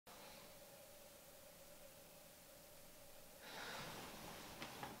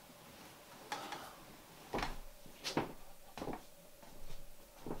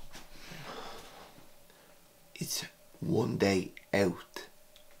1 day out.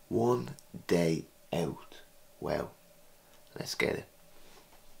 1 day out. Wow. Let's get it.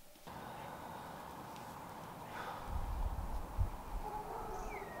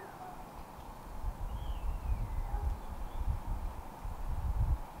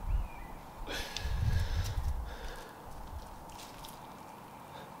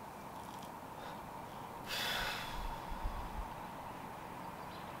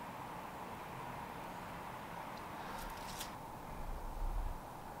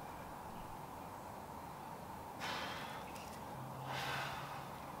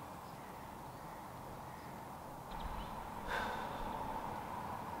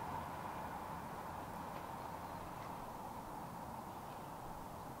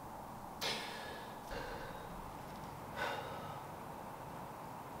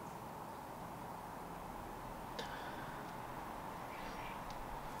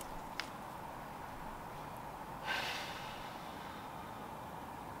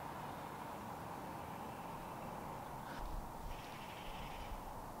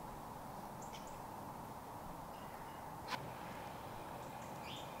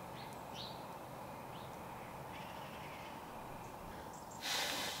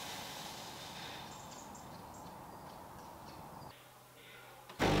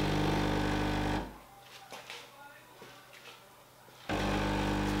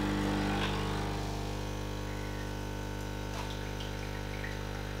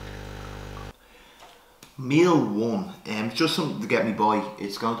 Meal one, just something to get me by.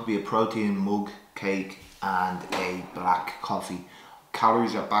 It's going to be a protein mug cake and a black coffee.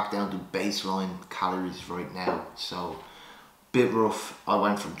 Calories are back down to baseline calories right now, so bit rough. I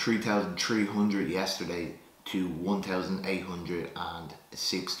went from 3,300 yesterday to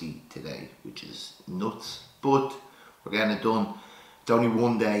 1,860 today, which is nuts, but we're getting it done. It's only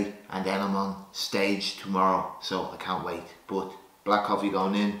 1 day and then I'm on stage tomorrow, so I can't wait. But black coffee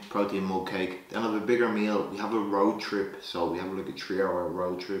going in, protein mug cake, then I have a bigger meal. We have a road trip, so we have like a 3-hour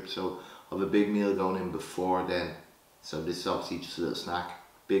road trip, so I have a big meal going in before then. So this is obviously just a little snack,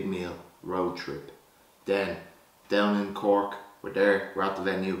 big meal, road trip. Then down in Cork, we're there, we're at the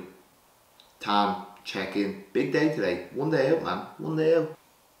venue. Tam, check in, big day today, 1 day out, man, 1 day out.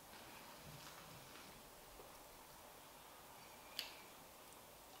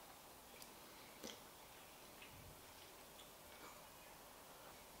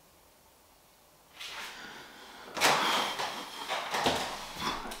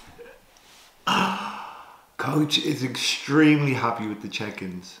 Coach is extremely happy with the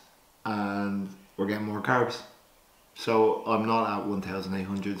check-ins and we're getting more carbs. So I'm not at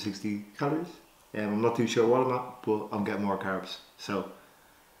 1,860 calories. I'm not too sure what I'm at, but I'm getting more carbs. So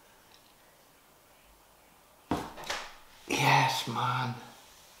yes, man.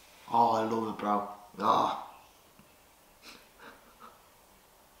 Oh, I love it, bro. Oh.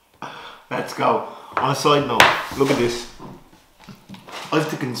 Let's go. On a side note, look at this. I have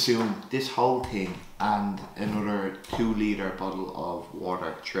to consume this whole thing and another 2-litre bottle of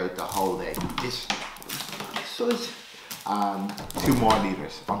water throughout the whole day. This size. And 2 more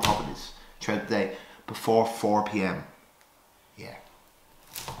litres on top of this throughout the day before 4 PM. Yeah.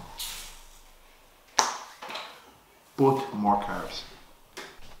 But more carbs.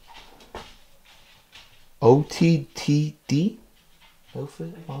 OTTD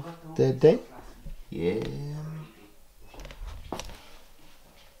outfit of the day. Yeah.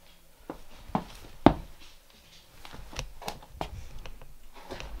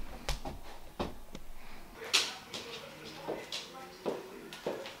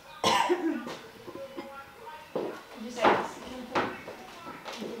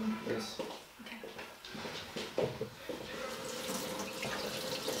 Yes.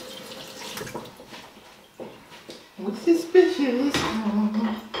 What's suspicious?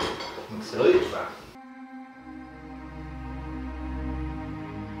 I'm excited, man.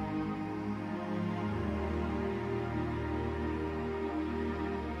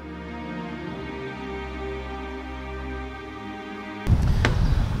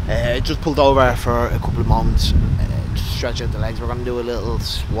 Just pulled over for a couple of moments to stretch out the legs. We're going to do a little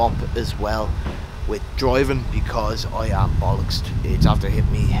swap as well with driving because I am bollocksed. It's after it hit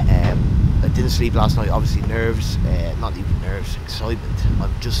me. I didn't sleep last night, obviously nerves, not even nerves, excitement.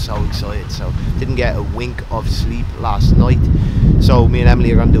 I'm just so excited. So didn't get a wink of sleep last night. So me and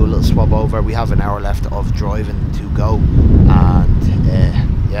Emily are going to do a little swap over. We have an hour left of driving to go,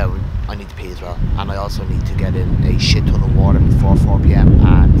 and yeah, I need to pee as well, and I also need to get in a shit ton of water before 4 PM,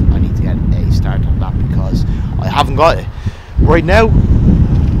 and I need to get a start on that because I haven't got it right now.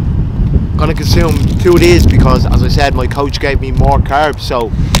 I'm gonna consume 2 of these because, as I said, my coach gave me more carbs, so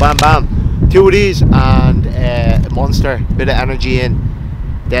bam bam. 2 of these and a Monster, bit of energy in.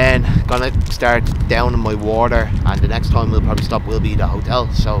 Then gonna start downing my water, and the next time we'll probably stop will be the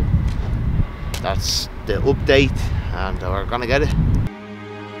hotel. So that's the update, and we're gonna get it.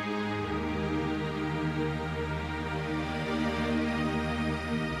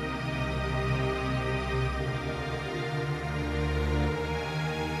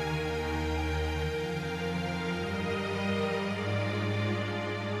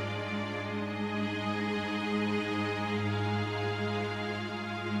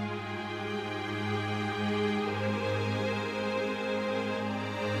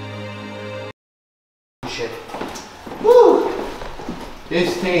 Shit. Woo!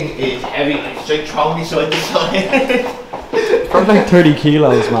 This thing is heavy. It's like throwing me side to side. It's probably like 30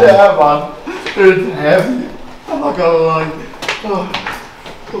 kilos, man. Yeah, man. It's heavy. I'm not gonna lie.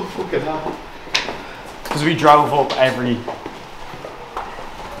 Oh fucking hell. Because we drove up every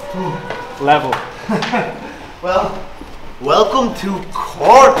level. Well, welcome to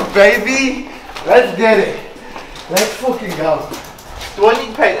Cork, baby. Let's get it. Let's fucking go. Do I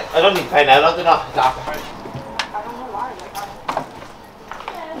need to pay? I don't need to pay now. I don't know. I don't know why.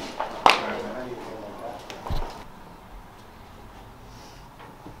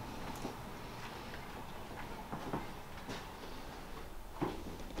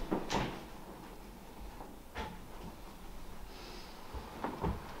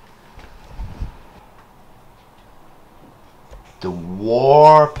 The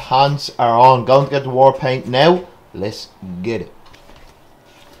war pants are on. Going to get the war paint now. Let's get it.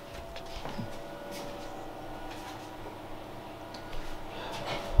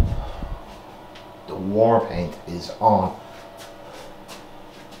 The war paint is on.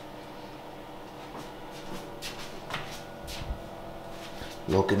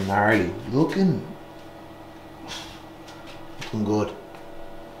 Looking gnarly. Looking good.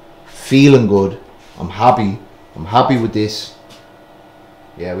 Feeling good. I'm happy. I'm happy with this.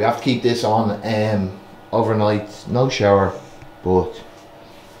 Yeah, we have to keep this on overnight. No shower, but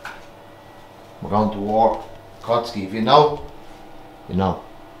we're going to war. Kotsky, if you know, you know.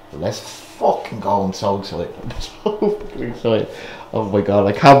 But let's fucking go. I'm so excited. I'm so fucking excited. Oh my god,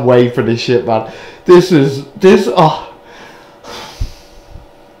 I can't wait for this shit, man. Oh.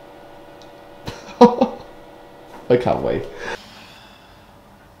 I can't wait.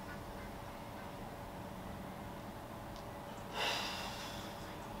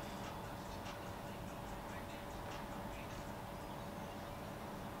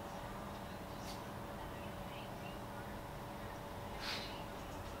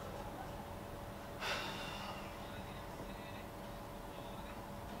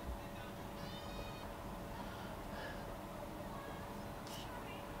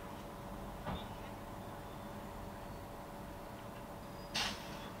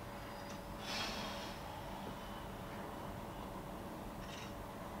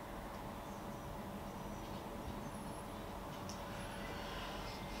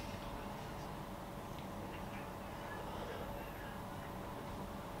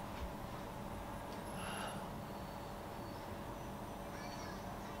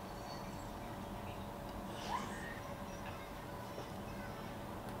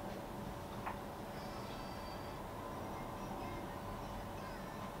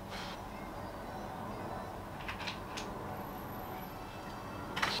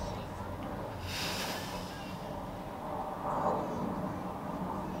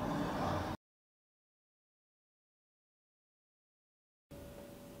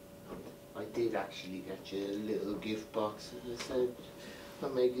 I did actually get you a little gift box, and I said I'll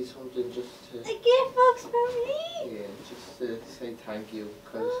make you something just to... A gift box for me? Yeah, just to say thank you,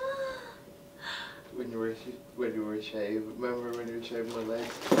 because when you were shaved, remember when you were shaving my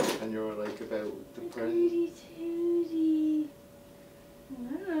legs, and you were like about the present? Tootie tootie.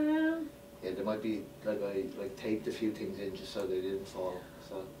 Wow. Yeah, there might be, like I taped a few things in just so they didn't fall,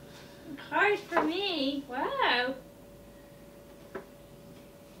 so... Card for me? Wow.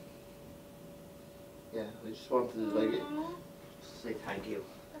 Yeah, I just wanted to like it. Aw, Just say thank you.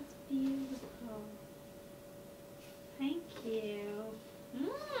 that's beautiful. Thank you.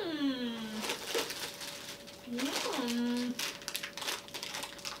 Mmm. Yum.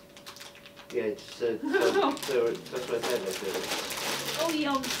 Yeah, just so that's what I said. Like, Oh,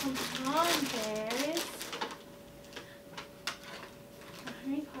 yum, some pond bears. A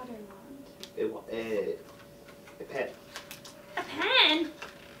Harry Potter wand. a pet. A pen?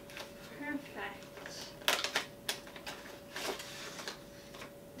 Perfect.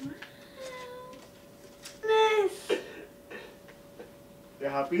 Wow. Nice. You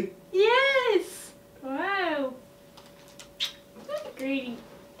happy? Yes. Wow. Greedy.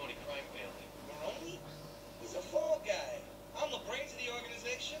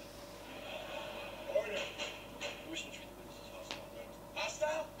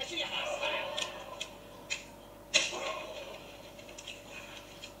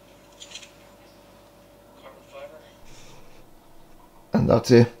 that's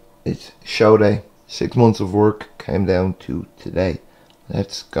it. It's show day. 6 months of work came down to today.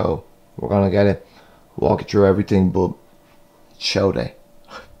 Let's go. We're gonna get it. Walk you through everything, but it's show day.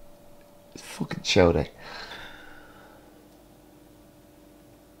 It's fucking show day.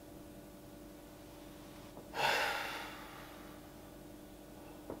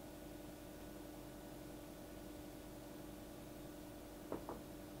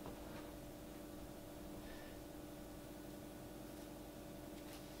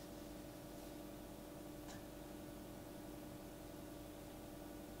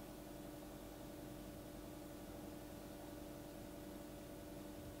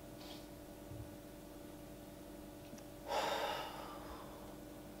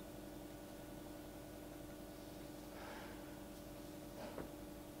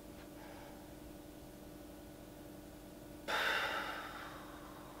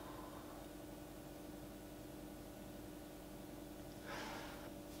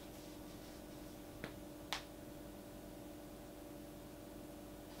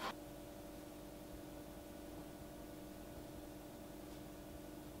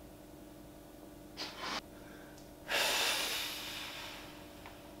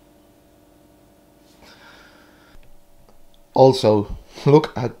 Also,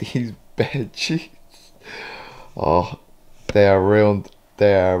 look at these bed sheets. Oh, they are ruined.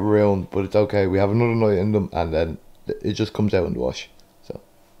 They are ruined, but it's okay. We have another night in them, and then it just comes out in the wash, so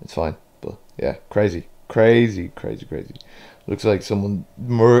it's fine. But yeah, crazy. Looks like someone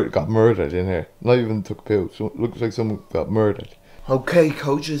got murdered in here. Not even took a pill. So looks like someone got murdered. Okay,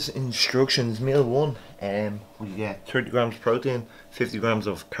 coach's instructions. Meal 1. We get 30 grams protein, 50 grams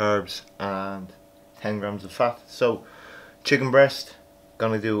of carbs, and 10 grams of fat. So, chicken breast.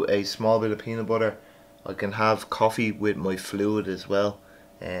 Gonna do a small bit of peanut butter. I can have coffee with my fluid as well.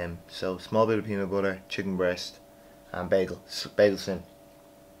 So small bit of peanut butter, chicken breast, and bagel sim.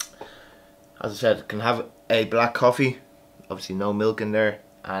 As I said, can have a black coffee, obviously no milk in there,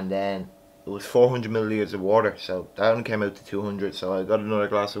 and then it was 400 milliliters of water, so that only came out to 200, so I got another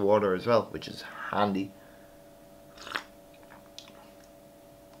glass of water as well, which is handy.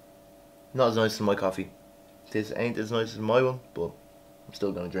 Not as nice as my coffee. This ain't as nice as my one, but I'm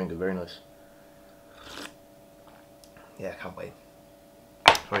still gonna drink it. Very nice. Yeah, can't wait.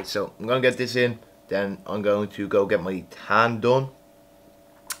 Right, so I'm gonna get this in, then I'm going to go get my tan done.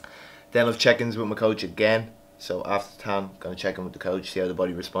 Then I've check-ins with my coach again. So after tan, I'm gonna check in with the coach, see how the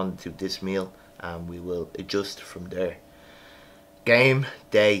body responded to this meal, and we will adjust from there. Game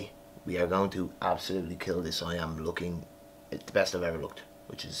day, we are going to absolutely kill this. I am looking at the best I've ever looked,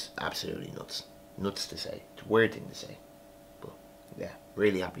 which is absolutely nuts. Nuts to say. It's a weird thing to say, but yeah,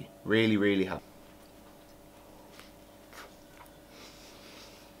 really happy. Really happy.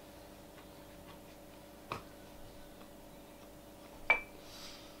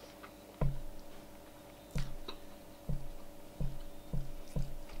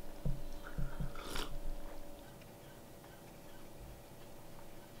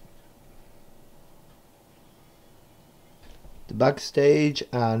 The backstage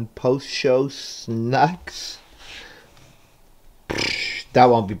and post-show snacks. That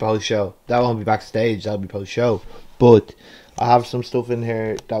won't be post-show. That won't be backstage. That'll be post-show. But I have some stuff in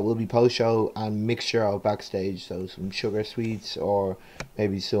here that will be post-show and mixture of backstage. So some sugar sweets, or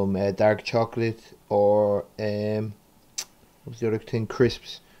maybe some dark chocolate, or what's the other thing?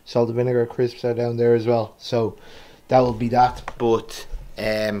 Crisps. Salt and vinegar crisps are down there as well. So that will be that. But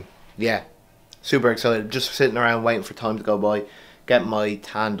yeah. Super excited, just sitting around waiting for time to go by. Get my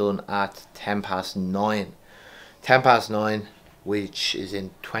tan done at 9:10. 9:10, which is in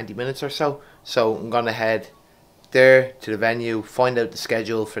 20 minutes or so. So I'm gonna head there to the venue, find out the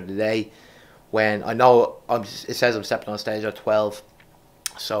schedule for the day. When I know it says I'm stepping on stage at 12,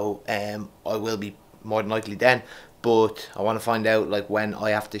 so I will be more than likely then. But I want to find out like when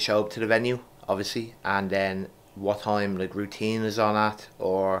I have to show up to the venue, obviously, and then what time like routine is on at,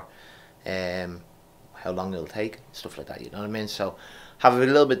 or how long it'll take, stuff like that, you know what I mean? So have a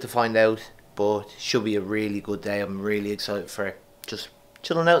little bit to find out, but should be a really good day. I'm really excited for just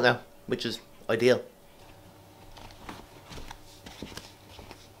chilling out now, which is ideal.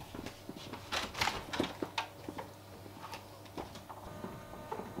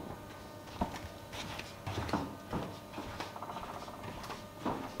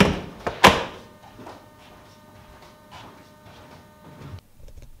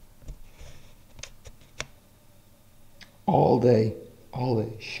 All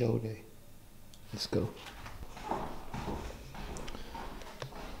day, show day. Let's go.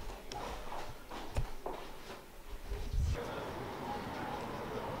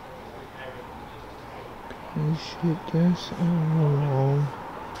 Oh shit, there's oh.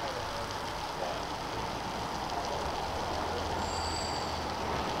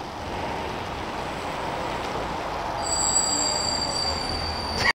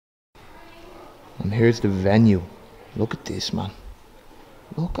 And here's the venue. Look at this, man.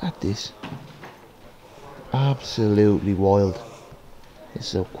 Look at this. Absolutely wild.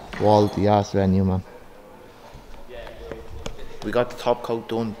 This is a quality ass venue, man. We got the top coat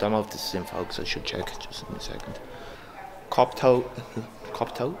done. Don't know if this is in focus. I should check it just in a second. Top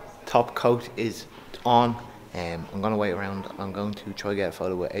coat is on. I'm gonna wait around. I'm going to try to get a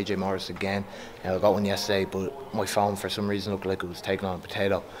photo with AJ Morris again. I got one yesterday, but my phone for some reason looked like it was taking on a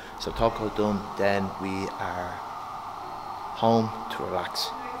potato. So top coat done. Then we are home to relax.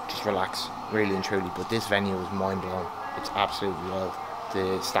 Just relax, really and truly. But this venue is mind blowing. It's absolutely wild.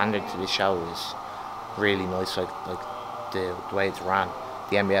 The standard to this show is really nice. Like the way it's ran.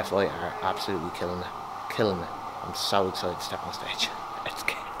 The NBF Light are absolutely killing it. I'm so excited to step on stage. Let's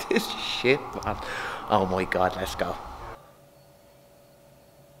get this shit, man. Oh my god, let's go.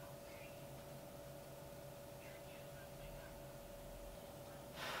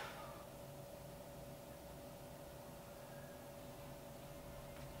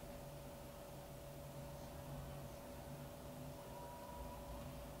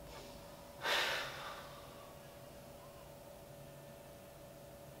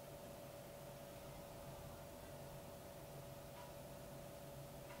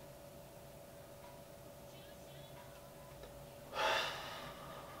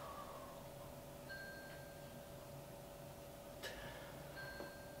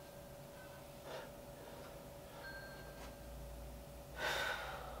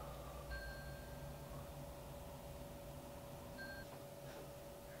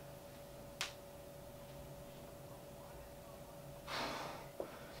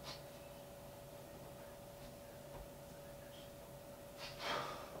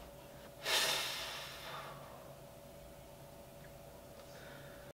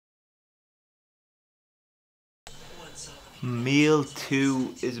 Meal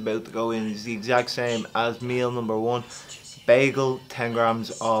 2 is about to go in. It's the exact same as meal number 1. Bagel, 10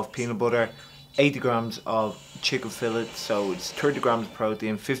 grams of peanut butter, 80 grams of chicken fillet, so it's 30 grams of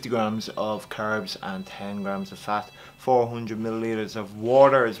protein, 50 grams of carbs and 10 grams of fat, 400 milliliters of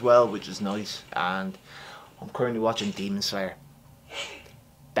water as well, which is nice. And I'm currently watching Demon Slayer.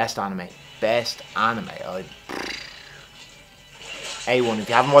 Best anime. A1. If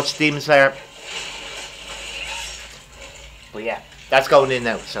you haven't watched Demon Slayer. But yeah, that's going in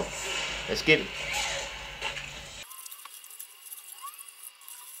now, so let's get it.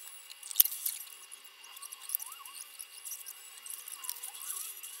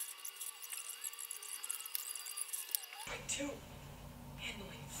 Two,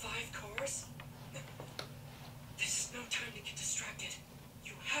 handling 5 cars? This is no time to get distracted.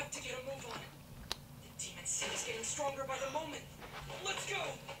 You have to get a move on. The Demon City is getting stronger by the moment. Let's go!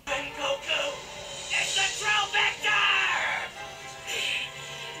 I'm Goku! It's the Drill Vector!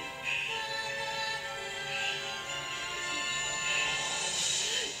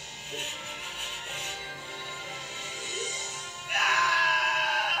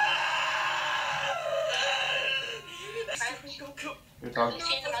 You're talking. You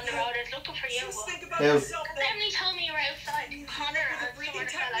seen them on the road, it's looking for you. Who? Emily told me you were outside. Connor and some other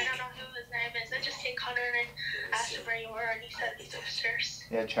fella, I don't know who his name is. I just seen Connor and I asked him where you were and he said he's upstairs.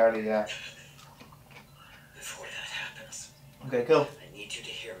 Yeah, Charlie, yeah. Before that happens, Okay, cool. I need you to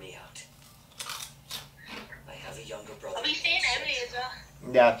hear me out. I have a younger brother. I'll be seeing Emily as well.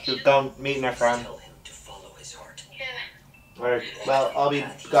 Yeah, so don't meet my friend. Tell him to follow his heart. Yeah. Right. Well, I'll be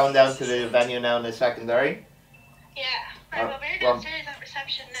going down to the venue now in a second, alright? Yeah. Right, well, we're downstairs at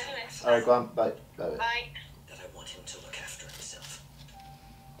reception anyway. Alright, go on. Bye. Bye. Bye. That I want him to look after himself.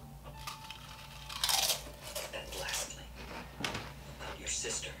 And lastly, about your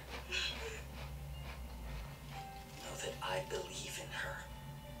sister. Know that I believe in her.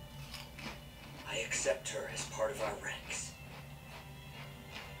 I accept her as part of our ranks.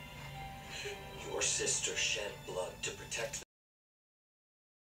 Your sister shed blood to protect them.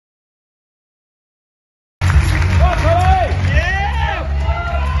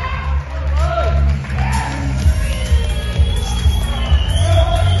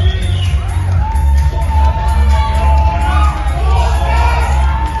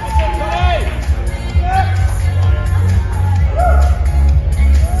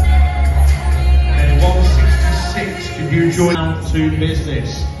 Join out to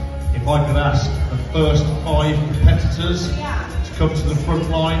business. If I could ask the first 5 competitors to come to the front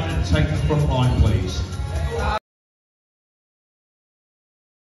line and take the front line, please.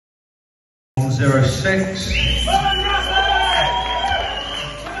 106.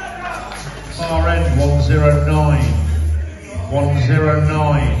 Far end 109.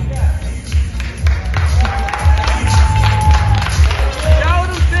 109. Shout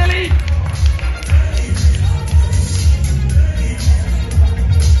him, Billy!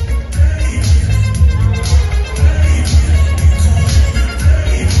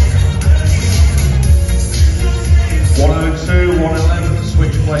 $102, $111 to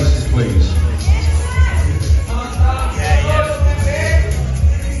switch places, please.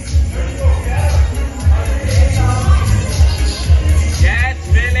 Yes,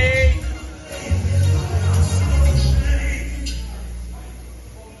 Billy!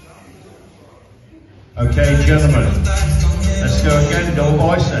 Okay, gentlemen, let's go again, double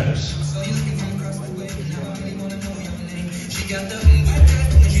biceps.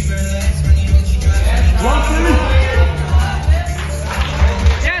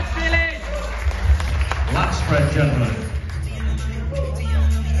 Yes, Billy! Lat spread, gentlemen.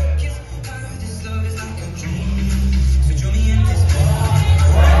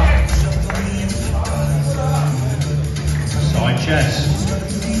 Side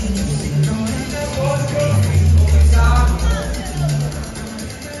chest.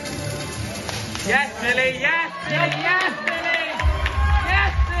 Yes, Billy! Yes, Billy! Yes, Billy!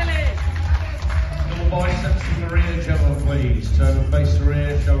 Yes, Billy! Double biceps to the rear, gentlemen, please. Turn and face the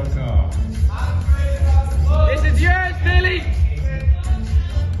rear, show a car. This is yours, Billy!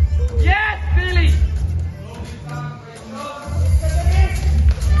 Yes, Billy!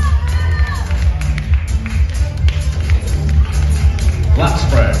 Lat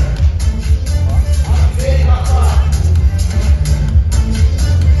spread.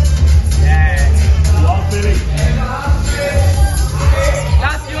 Yes.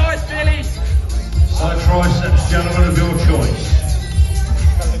 That's yours, Billy! Side triceps, gentlemen, of your choice.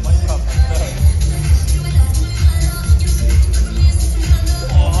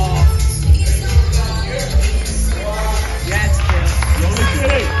 Yes,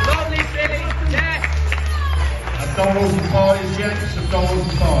 Billy! Lovely, Billy! Yes! Abdominals and thighs, gents, abdominals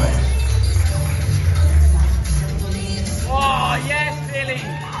and thighs. Oh, yes, Billy!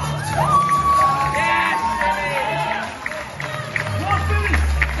 Yes, Billy!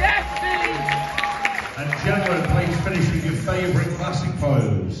 Yes, Billy! And gentlemen, please finish with your favourite classic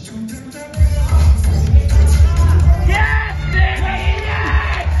pose. Yes, Billy!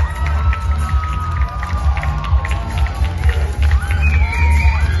 Yes!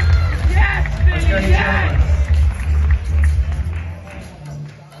 Yes, Billy! Okay, Yes! gentlemen.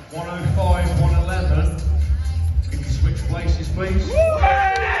 105, 111. Can you switch places, please?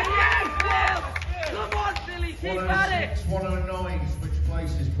 Yes, Bill! Come on, Billy! Keep at it! 106, 109. Switch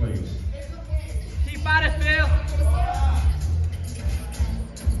places, please. Keep at it, Bill!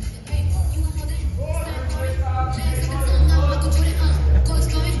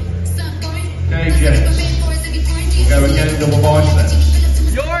 Okay, gents. We'll go again, double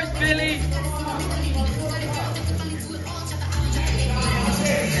biceps. Yours, Billy!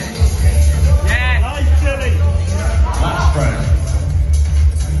 Yes! Nice, Billy! Lat spread.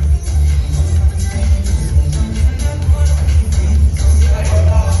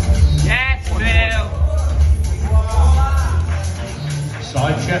 Yes, Bill!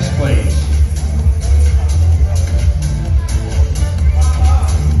 Side chest, please.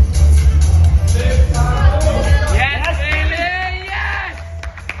 Yes, Billy! Yes!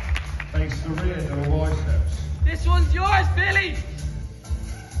 Face the rear, double biceps. This one's yours, Billy!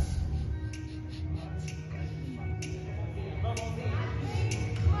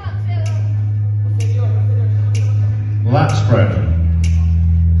 Lat spread.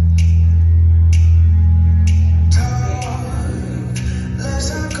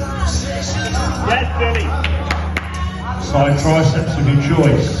 Yes, Billy! Side triceps of your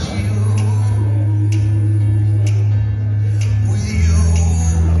choice.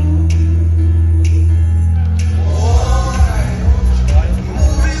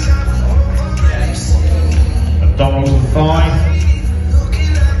 Abdominals and thigh.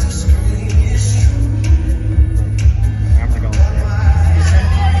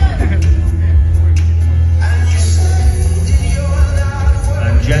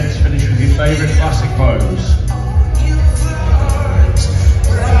 And gents, finish with your favourite classic pose.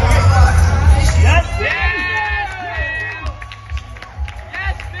 Yes, Billy!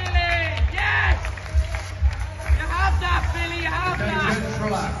 Yes, Billy! Yes! You have that, Billy! You have Okay, that! gents,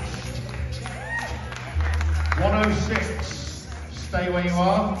 relax. 106. Stay where you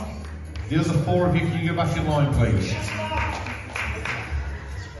are. The other four of you, can you go back in line, please?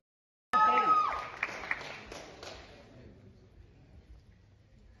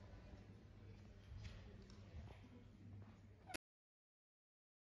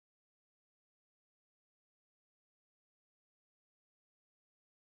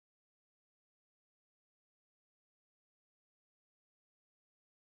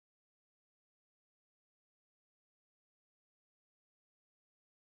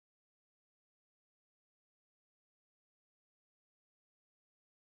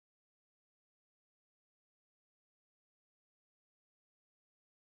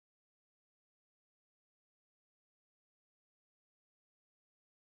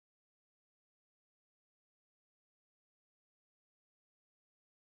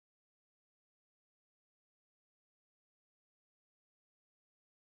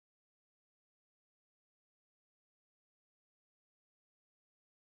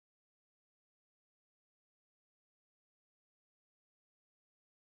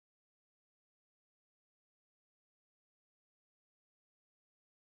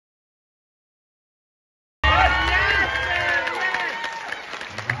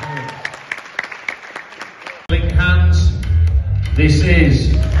 This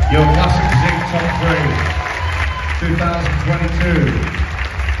is your Classic Physique Top 3 2022.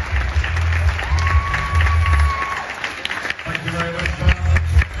 Thank you very much, man.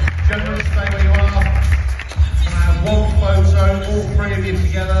 Gentlemen, stay where you are. Can I have one photo, all three of you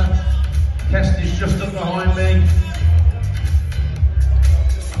together? Kest is just up behind me.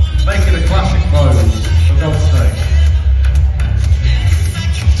 Make it a classic pose, for God's sake.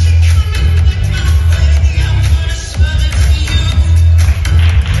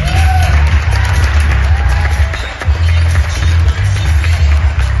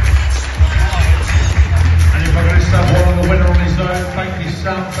 Thank you,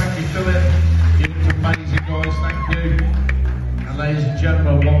 Sam. Thank you, Philip. You looked amazing, guys. Thank you. And ladies and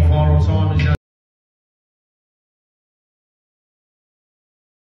gentlemen, one final time.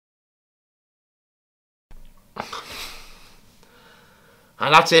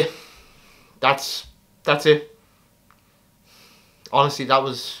 And that's it. That's it. Honestly, that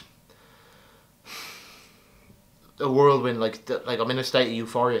was a whirlwind. Like I'm in a state of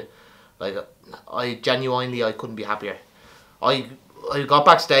euphoria. Like I couldn't be happier. I got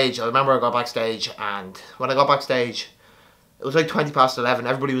backstage. I remember I got backstage, and when I got backstage, it was like 11:20.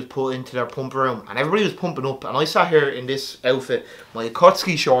 Everybody was put into their pump room, and everybody was pumping up. And I sat here in this outfit, my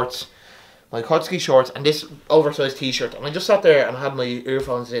Akatsuki shorts, and this oversized t-shirt, and I just sat there and I had my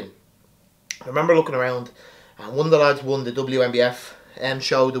earphones in. I remember looking around, and one of the lads won the WMBF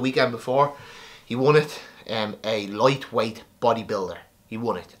show the weekend before. He won it, a lightweight bodybuilder. He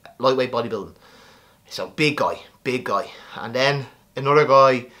won it, lightweight bodybuilding. So big guy. And then another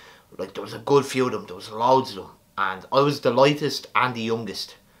guy, like there was a good few of them, there was loads of them. And I was the lightest and the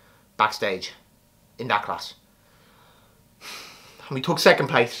youngest backstage in that class. And we took second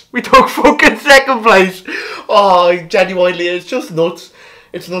place. We took fucking second place. Oh, genuinely, it's just nuts.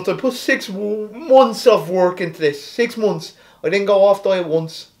 It's nuts. I put 6 months of work into this. 6 months. I didn't go off diet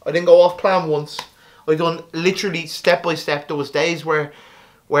once. I didn't go off plan once. I done literally step by step. There was days where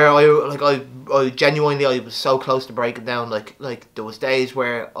I genuinely, I was so close to breaking down. Like there was days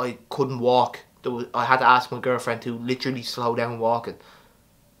where I couldn't walk. I had to ask my girlfriend to literally slow down walking.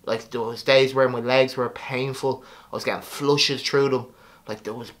 Like there was days where my legs were painful. I was getting flushes through them. Like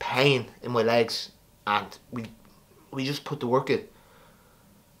there was pain in my legs, and we just put the work in.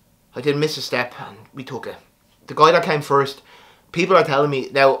 I didn't miss a step, and we took it. The guy that came first, people are telling me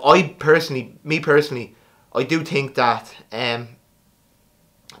now. Me personally, I do think that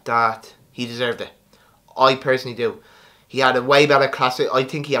that he deserved it. I personally do. He had a way better classic. I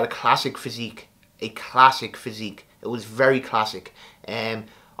think he had a classic physique. A classic physique. It was very classic.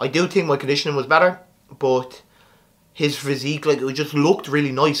 I do think my conditioning was better, but his physique, like, it just looked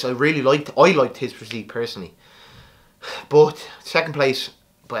really nice. I liked his physique personally. But second place,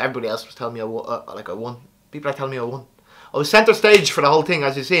 but everybody else was telling me I won. People are telling me I won. I was centre stage for the whole thing,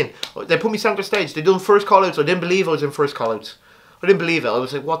 as you've seen. They put me centre stage. They done first call-outs. I didn't believe I was in first call-outs. I didn't believe it. I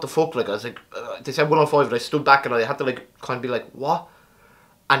was like, what the fuck? Like, I was like, they said 105, and I stood back and I had to like kind of be like, what?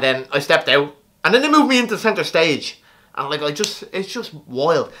 And then I stepped out, and then they moved me into centre stage, and like it's just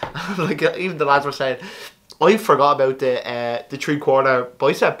wild. Like even the lads were saying, I forgot about the 3/4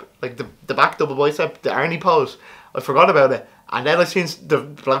 bicep, like the back double bicep, the Arnie pose. I forgot about it, and then I seen the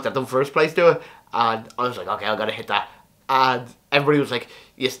bloke that done first place do it, and I was like, okay, I gotta hit that. And everybody was like,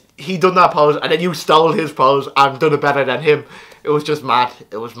 yes, he done that pose, and then you stole his pose and done it better than him. It was just mad.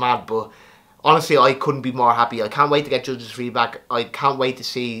 It was mad, but honestly, I couldn't be more happy. I can't wait to get judges' feedback. I can't wait to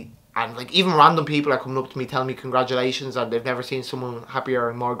see, and like even random people are coming up to me telling me congratulations, and they've never seen someone happier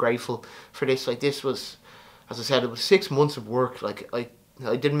and more grateful for this. Like this was, as I said, it was 6 months of work. Like I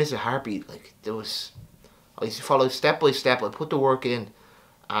didn't miss a heartbeat. Like I followed step by step. I put the work in,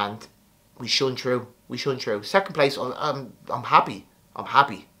 and we shone through. Second place, I'm happy. I'm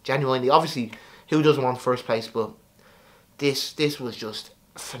happy. Genuinely. Obviously, who doesn't want first place? But this was just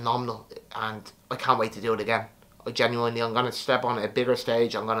phenomenal, and I can't wait to do it again. I'm gonna step on a bigger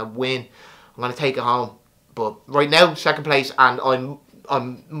stage. I'm gonna win. I'm gonna take it home. But right now, second place, and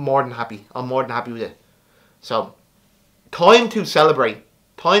I'm more than happy. I'm more than happy with it. So, time to celebrate.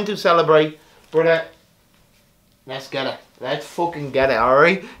 Time to celebrate, brother. Let's get it. Let's fucking get it,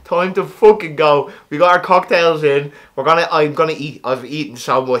 alright? Time to fucking go. We got our cocktails in. I'm gonna eat. I've eaten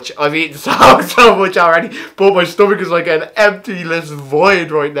so much. I've eaten so much already. But my stomach is like an emptyless void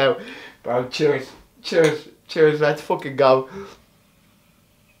right now. Bro, cheers. Cheers. Let's fucking go.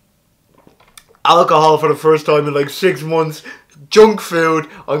 Alcohol for the first time in like 6 months. Junk food.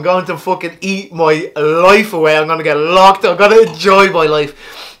 I'm going to fucking eat my life away. I'm gonna get locked. I'm gonna enjoy my life.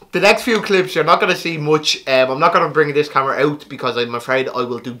 The next few clips, you're not going to see much. I'm not going to bring this camera out because I'm afraid I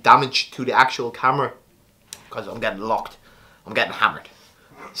will do damage to the actual camera because I'm getting locked. I'm getting hammered.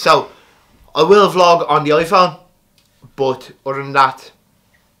 So, I will vlog on the iPhone, but other than that,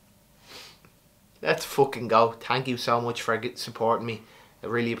 let's fucking go. Thank you so much for supporting me. I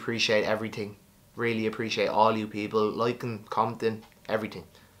really appreciate everything. Really appreciate all you people liking, commenting, everything.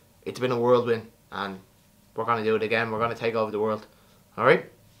 It's been a whirlwind, and we're going to do it again. We're going to take over the world.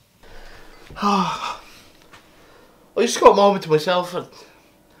 Alright? I just got a moment to myself, and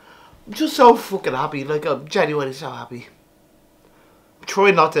I'm just so fucking happy. Like, I'm genuinely so happy. I'm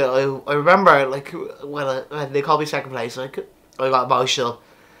trying not to. I remember, like, when they called me second place, like, I got emotional.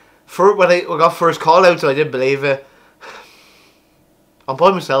 When I got first call out, so I didn't believe it. I'm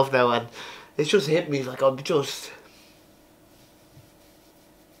by myself now, and it's just hit me. Like, I'm just.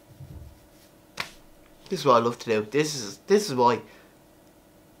 This is what I love to do. This is why.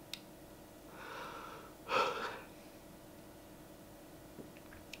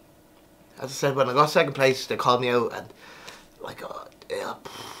 As I said, when I got second place, they called me out, and like, yeah,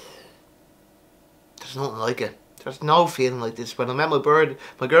 there's nothing like it. There's no feeling like this. When I met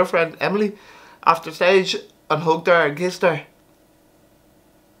my girlfriend Emily, after stage, and hugged her and kissed her.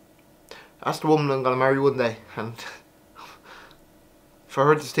 That's the woman I'm gonna marry one day, and for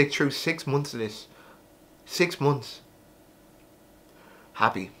her to stick through 6 months of this, 6 months,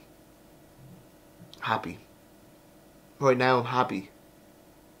 happy. Right now, I'm happy.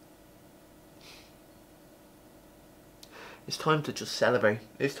 It's time to just celebrate.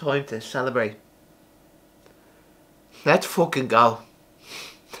 It's time to celebrate. Let's fucking go.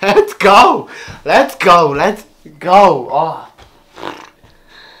 Let's go. Let's go. Let's go. Oh.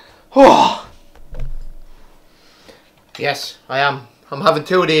 Oh. Yes, I am. I'm having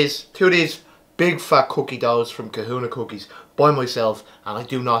two of these big fat cookie doughs from Kahuna Cookies by myself, and I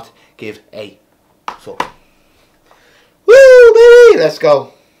do not give a fuck. Woo, baby. Let's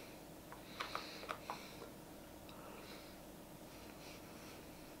go.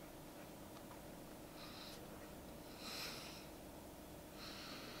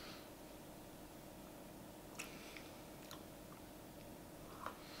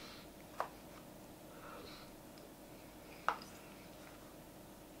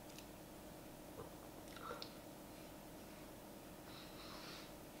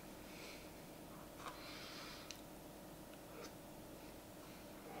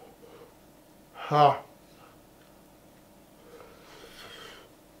 Ah.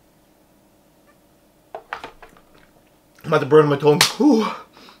 I'm about to burn my tongue. Ooh.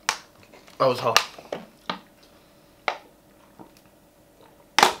 That was hot.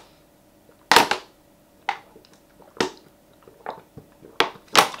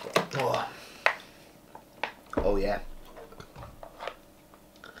 Oh, oh yeah.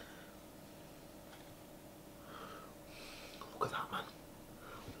 Look at that, man.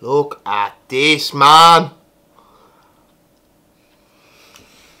 Look at this, man.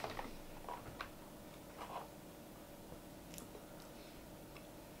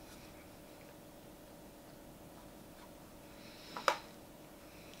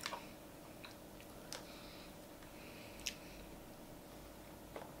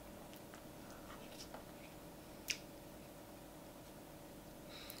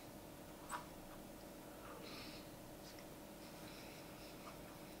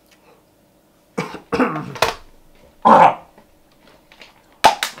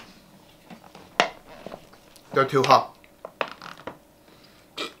 They're too hot.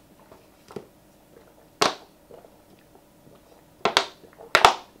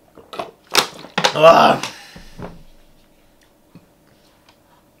 Ah.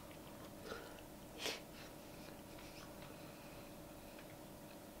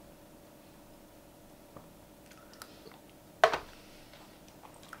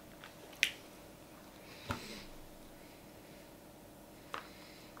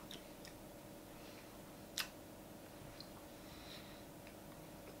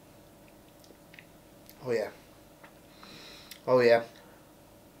 Oh yeah. Oh yeah.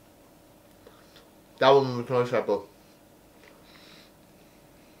 That one was nice, apple.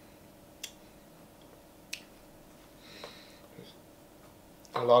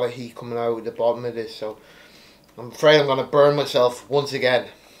 A lot of heat coming out at the bottom of this, so I'm afraid I'm gonna burn myself once again.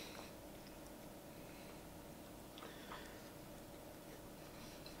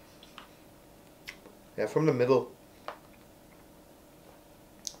 Yeah, from the middle.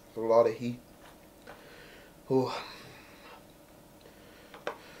 There's a lot of heat. Oh.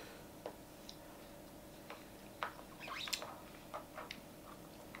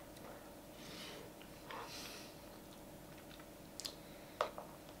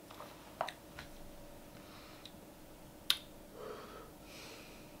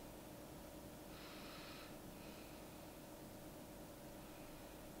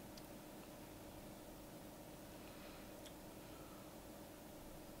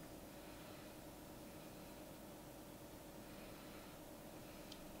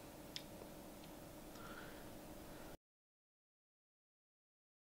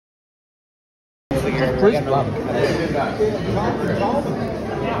 No,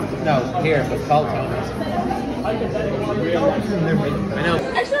 here, but call Thomas. I know.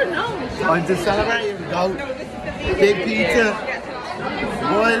 I should know. I'm just celebrating. Go. Big pizza.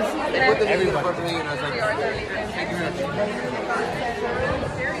 Boys. Everybody.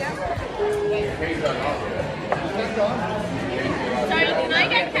 Sorry, can I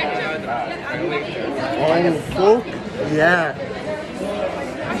get ketchup? Oh, fuck. Yeah.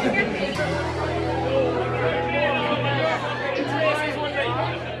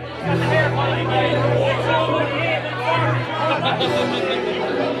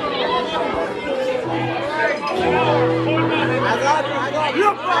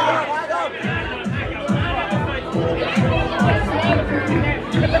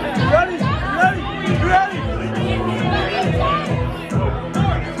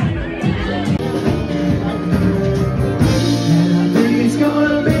 It's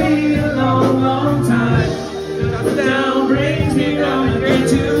gonna be a long, long time. Down brings me down again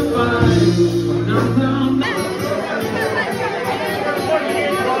to find. No, no, no.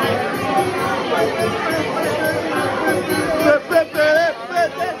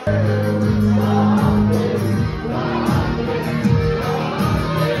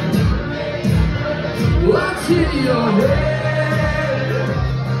 What's in your head?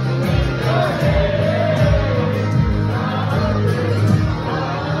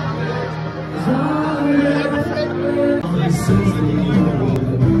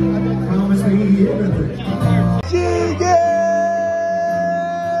 Promise me everything.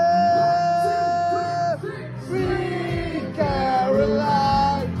 Sweet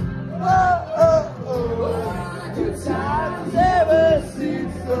Caroline. Oh, oh, oh. Good times never seem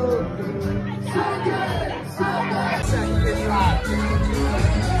so good.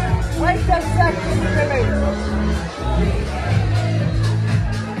 Wait a second, Billy.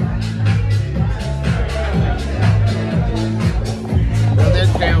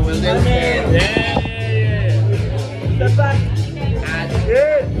 Step back. That's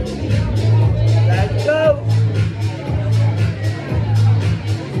it. Let's go.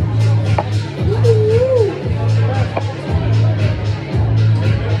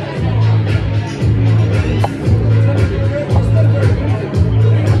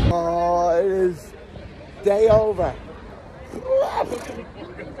 Oh, it is day over.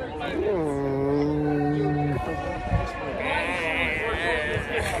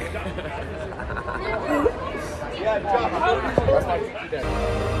 Yeah,